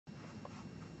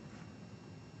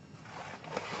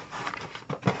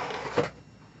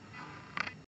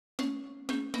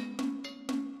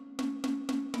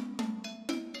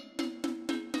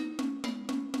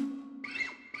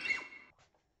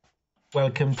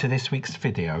Welcome to this week's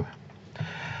video.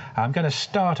 I'm going to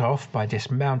start off by just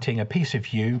mounting a piece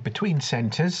of yew between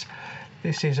centres.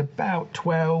 This is about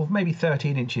 12, maybe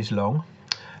 13 inches long.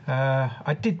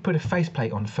 I did put a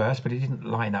faceplate on first, but it didn't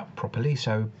line up properly,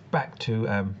 so back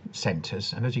to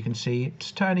centres. And as you can see,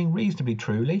 it's turning reasonably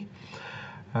truly.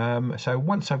 So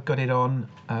once I've got it on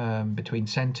between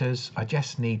centres, I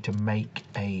just need to make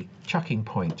a chucking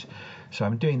point. So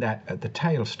I'm doing that at the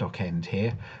tailstock end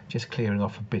here, just clearing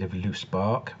off a bit of loose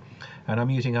bark. And I'm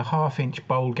using a 1/2 inch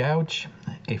bowl gouge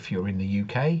if you're in the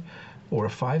UK, or a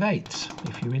 5/8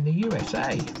 if you're in the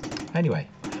USA. Anyway,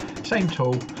 same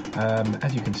tool,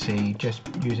 as you can see, just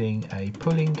using a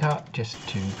pulling cut just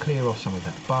to clear off some of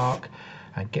that bark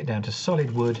and get down to solid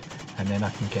wood, and then I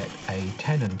can get a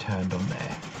tenon turned on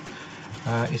there.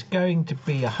 It's going to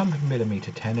be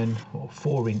 100mm tenon, or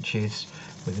 4 inches,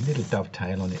 with a little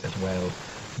dovetail on it as well,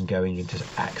 and going into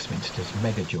Axminster's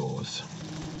Mega Jaws.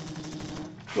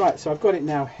 Right, so I've got it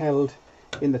now held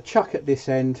in the chuck at this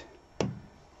end,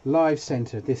 live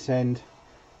centre at this end,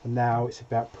 and now it's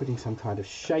about putting some kind of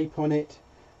shape on it,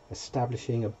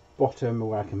 establishing a bottom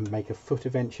where I can make a foot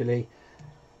eventually,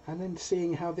 and then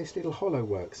seeing how this little hollow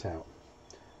works out.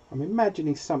 I'm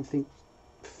imagining something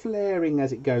flaring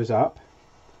as it goes up,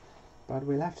 but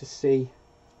we'll have to see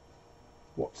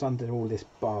what's under all this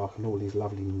bark and all these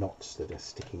lovely knots that are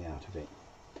sticking out of it.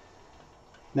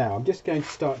 Now I'm just going to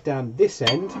start down this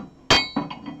end,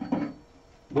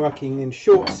 working in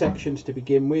short sections to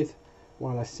begin with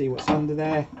while I see what's under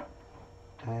there.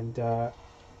 And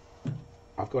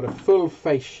I've got a full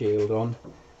face shield on,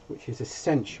 which is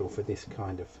essential for this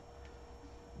kind of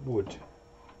wood.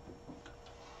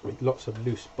 With lots of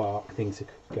loose bark, things that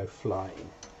could go flying.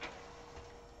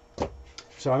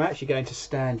 So I'm actually going to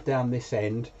stand down this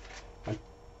end and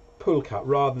pull cut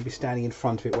rather than be standing in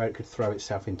front of it where it could throw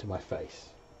itself into my face.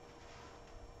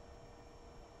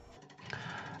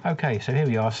 Okay, so here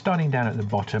we are, starting down at the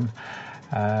bottom.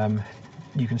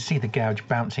 You can see the gouge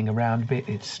bouncing around a bit.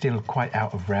 It's still quite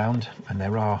out of round and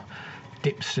there are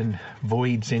dips and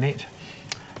voids in it.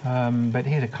 But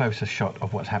here's a closer shot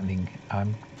of what's happening.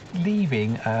 I'm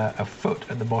leaving a foot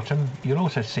at the bottom. You'll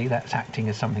also see that's acting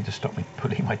as something to stop me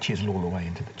putting my chisel all the way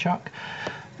into the chuck.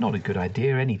 Not a good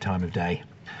idea any time of day.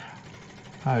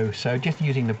 Oh, so just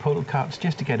using the pull cuts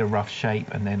just to get a rough shape,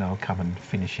 and then I'll come and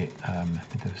finish it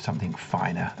with something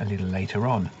finer a little later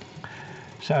on.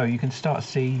 So you can start to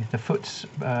see the foot's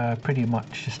pretty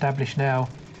much established now,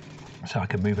 so I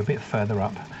can move a bit further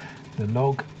up the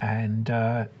log, and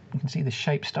you can see the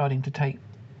shape starting to take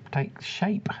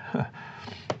shape.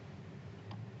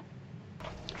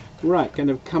 Right, going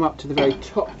to come up to the very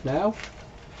top now,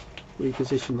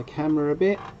 reposition the camera a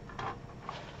bit,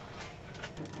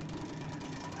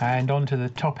 and onto the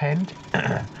top end,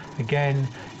 again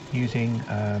using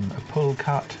a pull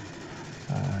cut,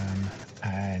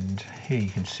 and here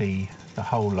you can see the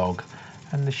whole log,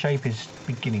 and the shape is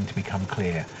beginning to become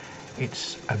clear.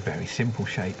 It's a very simple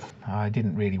shape. I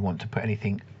didn't really want to put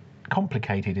anything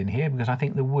complicated in here because I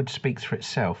think the wood speaks for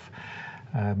itself.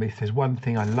 If there's one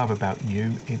thing I love about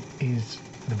yew, it is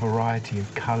the variety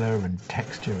of colour and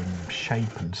texture and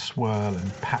shape and swirl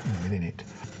and pattern within it.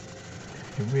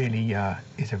 It really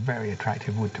is a very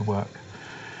attractive wood to work.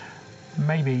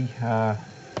 Maybe a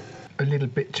little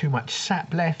bit too much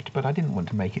sap left, but I didn't want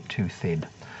to make it too thin.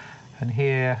 And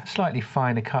here, slightly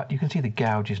finer cut. You can see the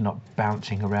gouge is not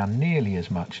bouncing around nearly as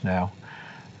much now,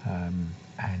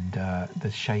 and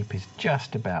the shape is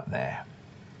just about there.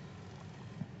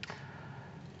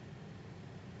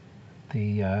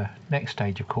 The next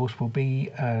stage, of course, will be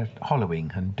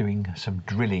hollowing and doing some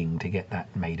drilling to get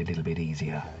that made a little bit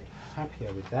easier. Okay,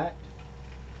 happier with that.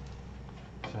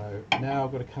 So now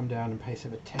I've got to come down and pay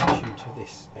some attention to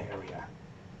this area.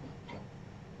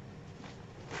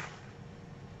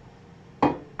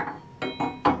 I'm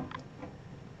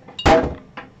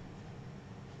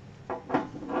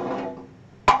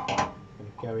going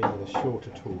to go in with a shorter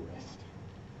tool rest.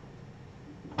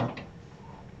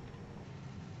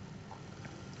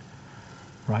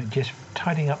 Right, just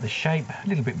tidying up the shape, a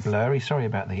little bit blurry, sorry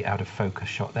about the out of focus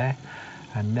shot there.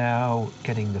 And now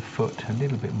getting the foot a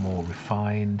little bit more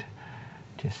refined,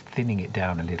 just thinning it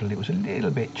down a little. It was a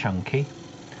little bit chunky,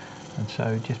 and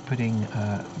so just putting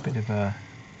a bit of a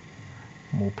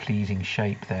more pleasing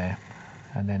shape there,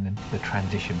 and then the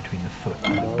transition between the foot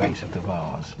and the base of the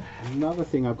vase. Another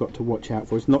thing I've got to watch out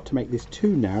for is not to make this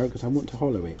too narrow because I want to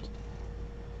hollow it.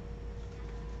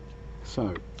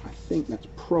 So I think that's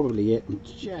probably it, and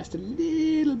just a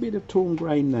little bit of torn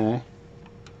grain there,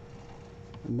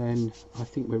 and then I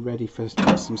think we're ready for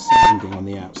some sanding on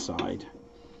the outside.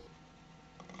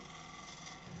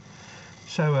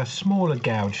 So a smaller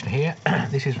gouge here.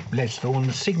 This is Les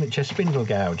Thorne's signature spindle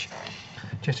gouge.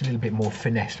 Just a little bit more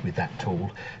finessed with that tool.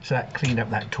 So that cleaned up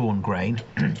that torn grain.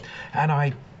 And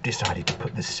I decided to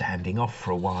put the sanding off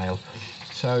for a while.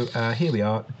 So here we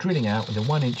are, drilling out with a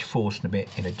 1-inch Forstner bit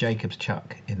in a Jacob's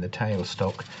chuck in the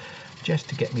tailstock, just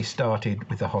to get me started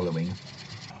with the hollowing.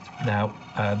 Now,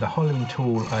 the hollowing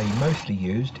tool I mostly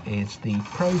used is the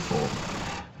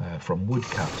ProForme from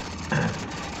Woodcut.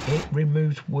 It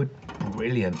removes wood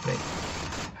brilliantly,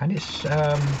 and it's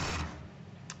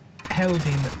held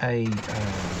in a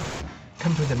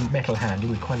comes with a metal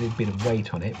handle with quite a bit of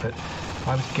weight on it, but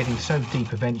I was getting so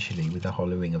deep eventually with the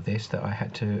hollowing of this that I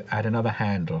had to add another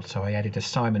handle, so I added a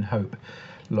Simon Hope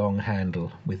long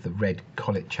handle with the red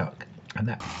collet chuck, and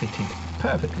that fitted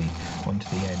perfectly onto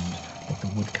the end of the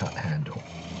Woodcut handle.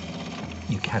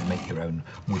 You can make your own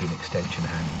wooden extension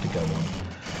handle to go on.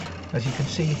 As you can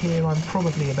see here, I'm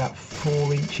probably about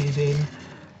 4 inches in.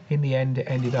 In the end, it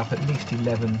ended up at least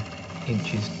 11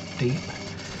 inches deep.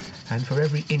 And for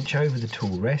every inch over the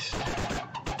tool rest,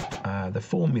 the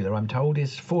formula, I'm told,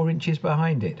 is 4 inches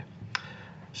behind it.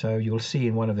 So you'll see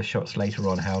in one of the shots later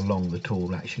on how long the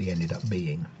tool actually ended up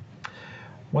being.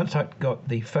 Once I'd got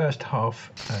the first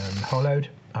half hollowed,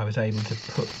 I was able to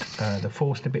put the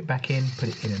Forstner bit back in, put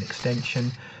it in an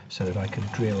extension so that I could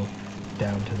drill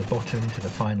down to the bottom to the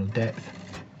final depth,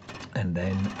 and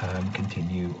then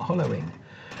continue hollowing.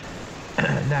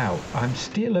 Now, I'm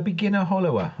still a beginner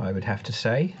hollower, I would have to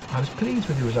say. I was pleased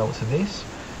with the results of this,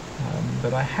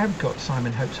 but I have got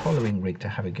Simon Hope's hollowing rig to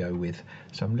have a go with,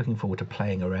 so I'm looking forward to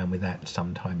playing around with that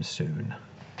sometime soon.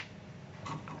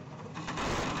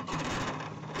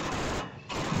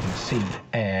 You can see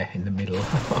air in the middle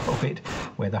of it,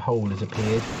 where the hole has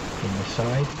appeared in the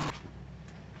side.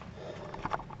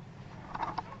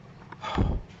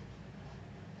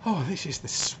 Oh, this is the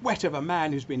sweat of a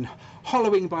man who's been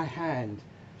hollowing by hand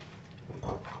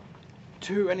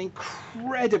to an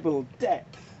incredible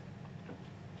depth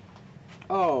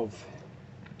of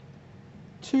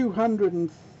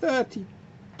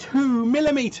 232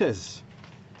 millimeters.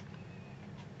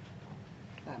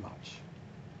 That much.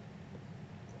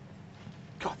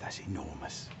 God, that's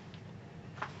enormous.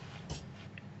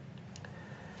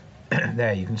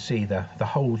 There you can see the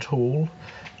whole tool.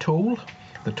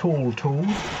 The tall tool.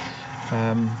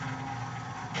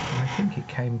 I think it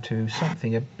came to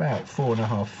something about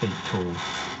 4.5 feet tall.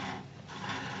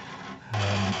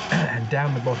 And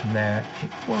down the bottom there,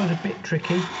 it was a bit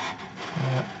tricky.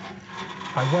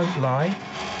 I won't lie,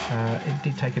 it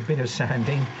did take a bit of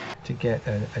sanding to get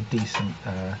a decent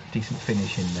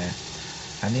finish in there.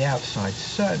 And the outside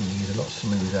certainly is a lot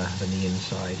smoother than the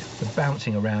inside. The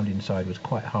bouncing around inside was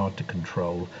quite hard to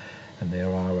control, and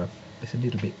it's a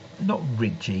little bit, not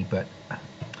ridgy, but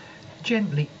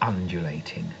gently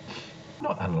undulating.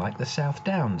 Not unlike the South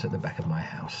Downs at the back of my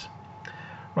house.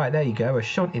 Right, there you go, a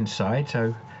shot inside,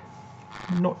 so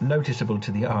not noticeable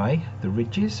to the eye, the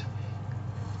ridges.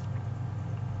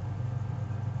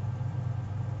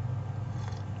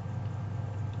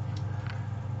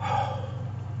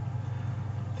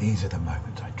 These are the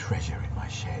moments I treasure in my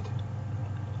shed.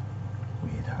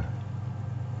 Weirdo.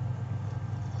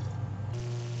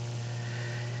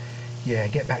 Yeah,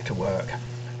 get back to work.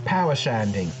 Power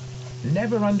sanding.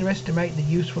 Never underestimate the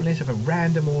usefulness of a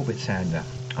random orbit sander.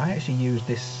 I actually use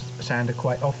this sander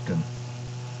quite often,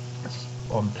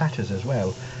 on platters as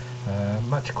well,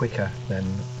 much quicker than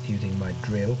using my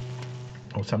drill,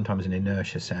 or sometimes an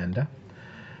inertia sander.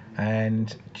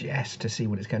 And just to see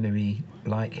what it's going to be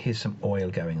like, here's some oil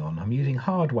going on. I'm using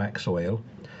hard wax oil.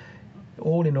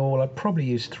 All in all, I'd probably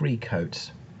use 3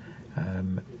 coats.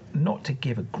 Not to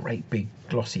give a great big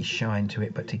glossy shine to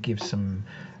it, but to give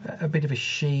a bit of a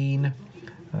sheen,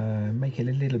 make it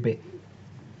a little bit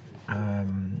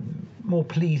more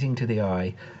pleasing to the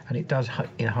eye, and it does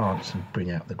enhance and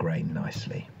bring out the grain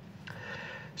nicely.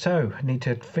 So I need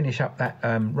to finish up that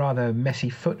rather messy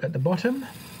foot at the bottom.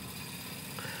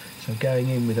 So going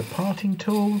in with a parting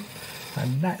tool,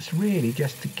 and that's really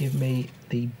just to give me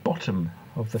the bottom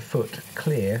of the foot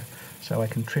clear, so I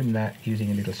can trim that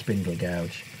using a little spindle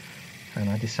gouge. And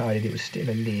I decided it was still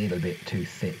a little bit too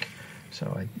thick,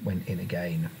 so I went in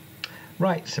again.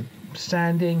 Right, so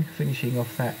sanding, finishing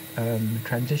off that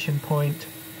transition point,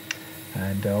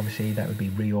 and obviously that would be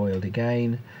re-oiled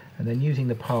again, and then using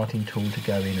the parting tool to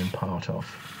go in and part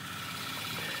off.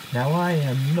 Now I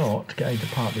am not going to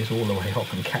part this all the way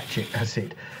off and catch it as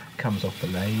it comes off the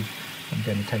lathe. I'm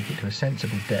going to take it to a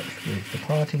sensible depth with the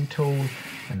parting tool,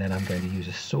 and then I'm going to use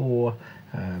a saw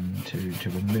to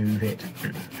remove it,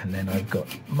 and then I've got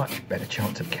much better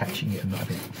chance of catching it and not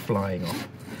having it flying off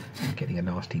and getting a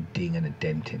nasty ding and a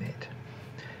dent in it.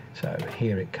 So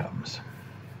here it comes.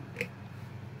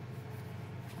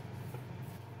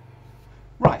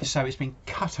 Right, so it's been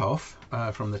cut off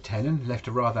from the tenon, left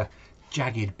a rather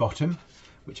jagged bottom,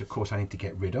 which of course I need to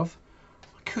get rid of.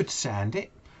 I could sand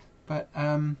it, but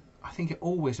I think it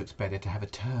always looks better to have a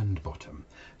turned bottom.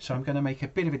 So I'm going to make a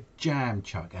bit of a jam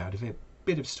chuck out of it, a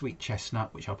bit of sweet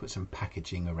chestnut, which I'll put some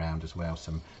packaging around as well,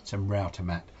 some router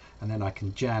mat, and then I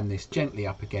can jam this gently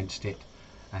up against it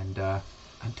and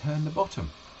turn the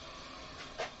bottom.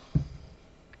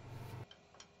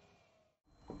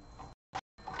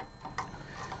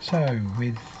 So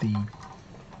with the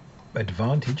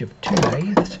advantage of 2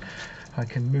 lathes, I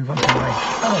can move on to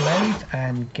my other lathe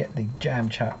and get the jam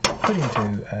chuck put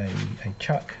into a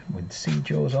chuck with seed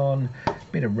jaws on, a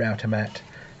bit of router mat,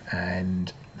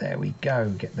 and there we go,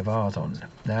 get the vase on.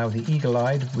 Now the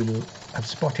eagle-eyed will have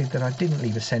spotted that I didn't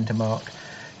leave a centre mark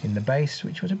in the base,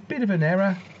 which was a bit of an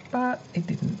error, but it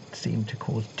didn't seem to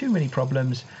cause too many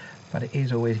problems. But it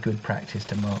is always good practice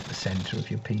to mark the centre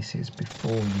of your pieces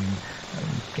before you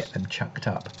get them chucked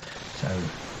up. So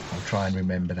I'll try and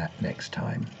remember that next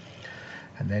time.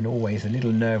 And then always a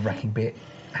little nerve-wracking bit,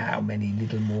 how many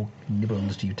little more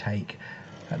nibbles do you take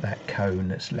at that cone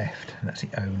that's left? And that's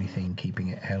the only thing keeping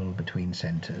it held between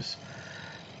centres.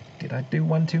 Did I do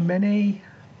one too many?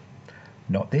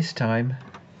 Not this time.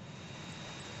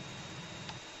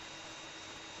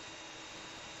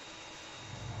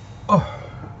 Oh!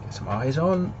 Some eyes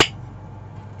on.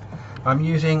 I'm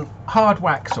using hard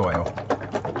wax oil.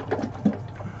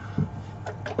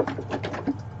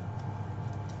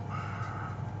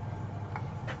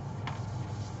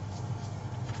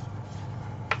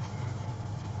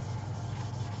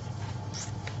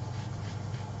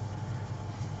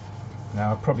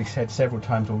 Now I've probably said several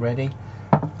times already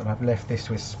that I've left this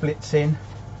with splits in.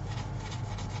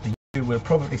 The U will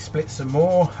probably split some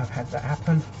more. I've had that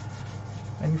happen.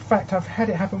 And in fact, I've had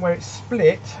it happen where it's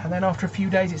split and then after a few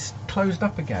days it's closed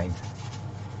up again.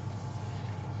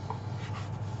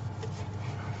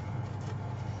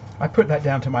 I put that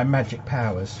down to my magic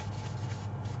powers.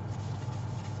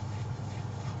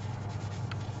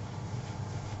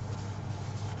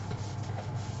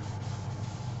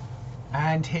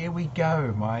 And here we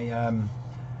go, my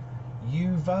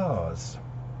U vase.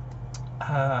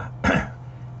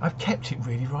 I've kept it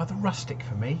really rather rustic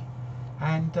for me,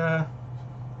 and I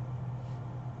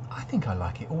think I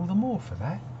like it all the more for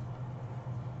that.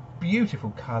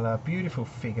 Beautiful colour, beautiful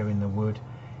figure in the wood.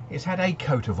 It's had a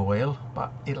coat of oil,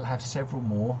 but it'll have several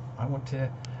more. I want it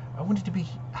to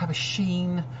have a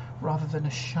sheen rather than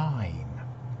a shine.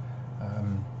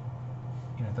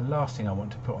 You know, the last thing I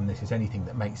want to put on this is anything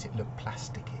that makes it look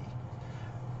plasticky.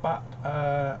 But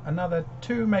another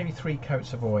 2, maybe 3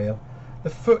 coats of oil. The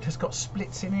foot has got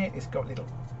splits in it. It's got little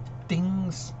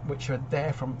dings which are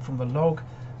there from the log.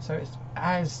 So it's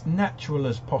as natural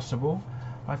as possible.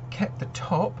 I've kept the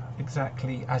top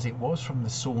exactly as it was from the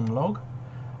sawn log.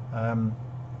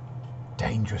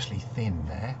 Dangerously thin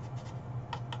there.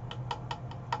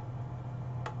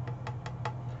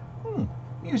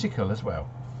 Musical as well.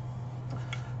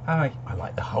 I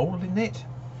like the hole in it.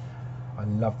 I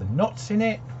love the knots in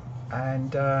it.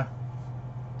 And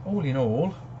all in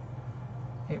all,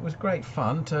 it was great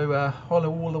fun to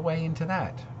hollow all the way into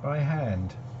that by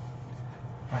hand.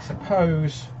 I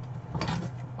suppose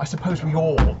we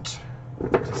ought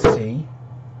to see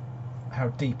how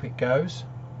deep it goes.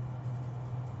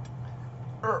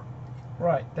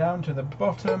 Right down to the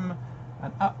bottom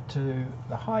and up to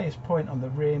the highest point on the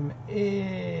rim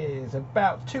is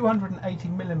about 280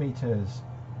 millimeters,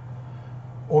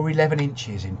 or 11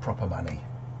 inches in proper money.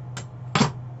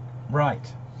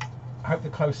 Right, I hope the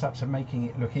close-ups are making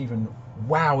it look even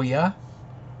wowier.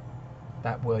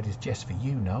 That word is just for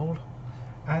you, Noel.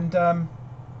 And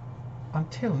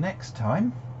until next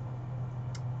time,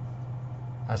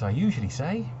 as I usually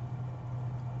say,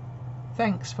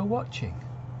 thanks for watching.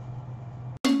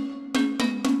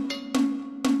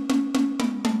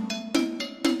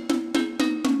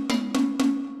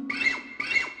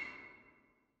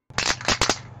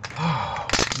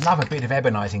 Love a bit of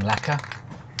ebonising lacquer.